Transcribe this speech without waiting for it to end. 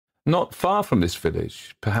Not far from this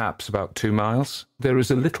village, perhaps about 2 miles, there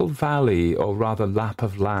is a little valley, or rather lap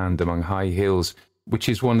of land among high hills, which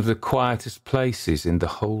is one of the quietest places in the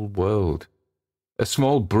whole world. A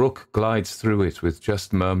small brook glides through it with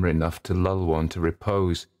just murmur enough to lull one to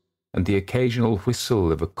repose, and the occasional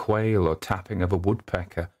whistle of a quail or tapping of a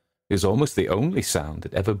woodpecker is almost the only sound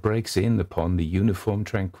that ever breaks in upon the uniform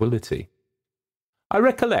tranquillity. I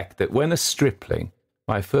recollect that when a stripling,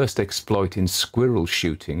 my first exploit in squirrel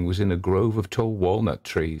shooting was in a grove of tall walnut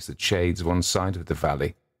trees that shades one side of the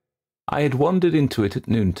valley. I had wandered into it at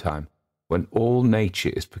noontime, when all nature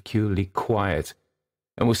is peculiarly quiet,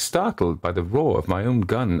 and was startled by the roar of my own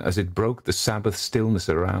gun as it broke the Sabbath stillness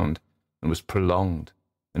around, and was prolonged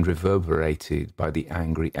and reverberated by the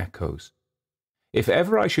angry echoes. If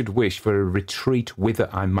ever I should wish for a retreat whither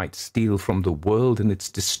I might steal from the world and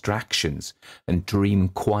its distractions, and dream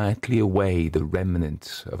quietly away the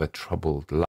remnant of a troubled life,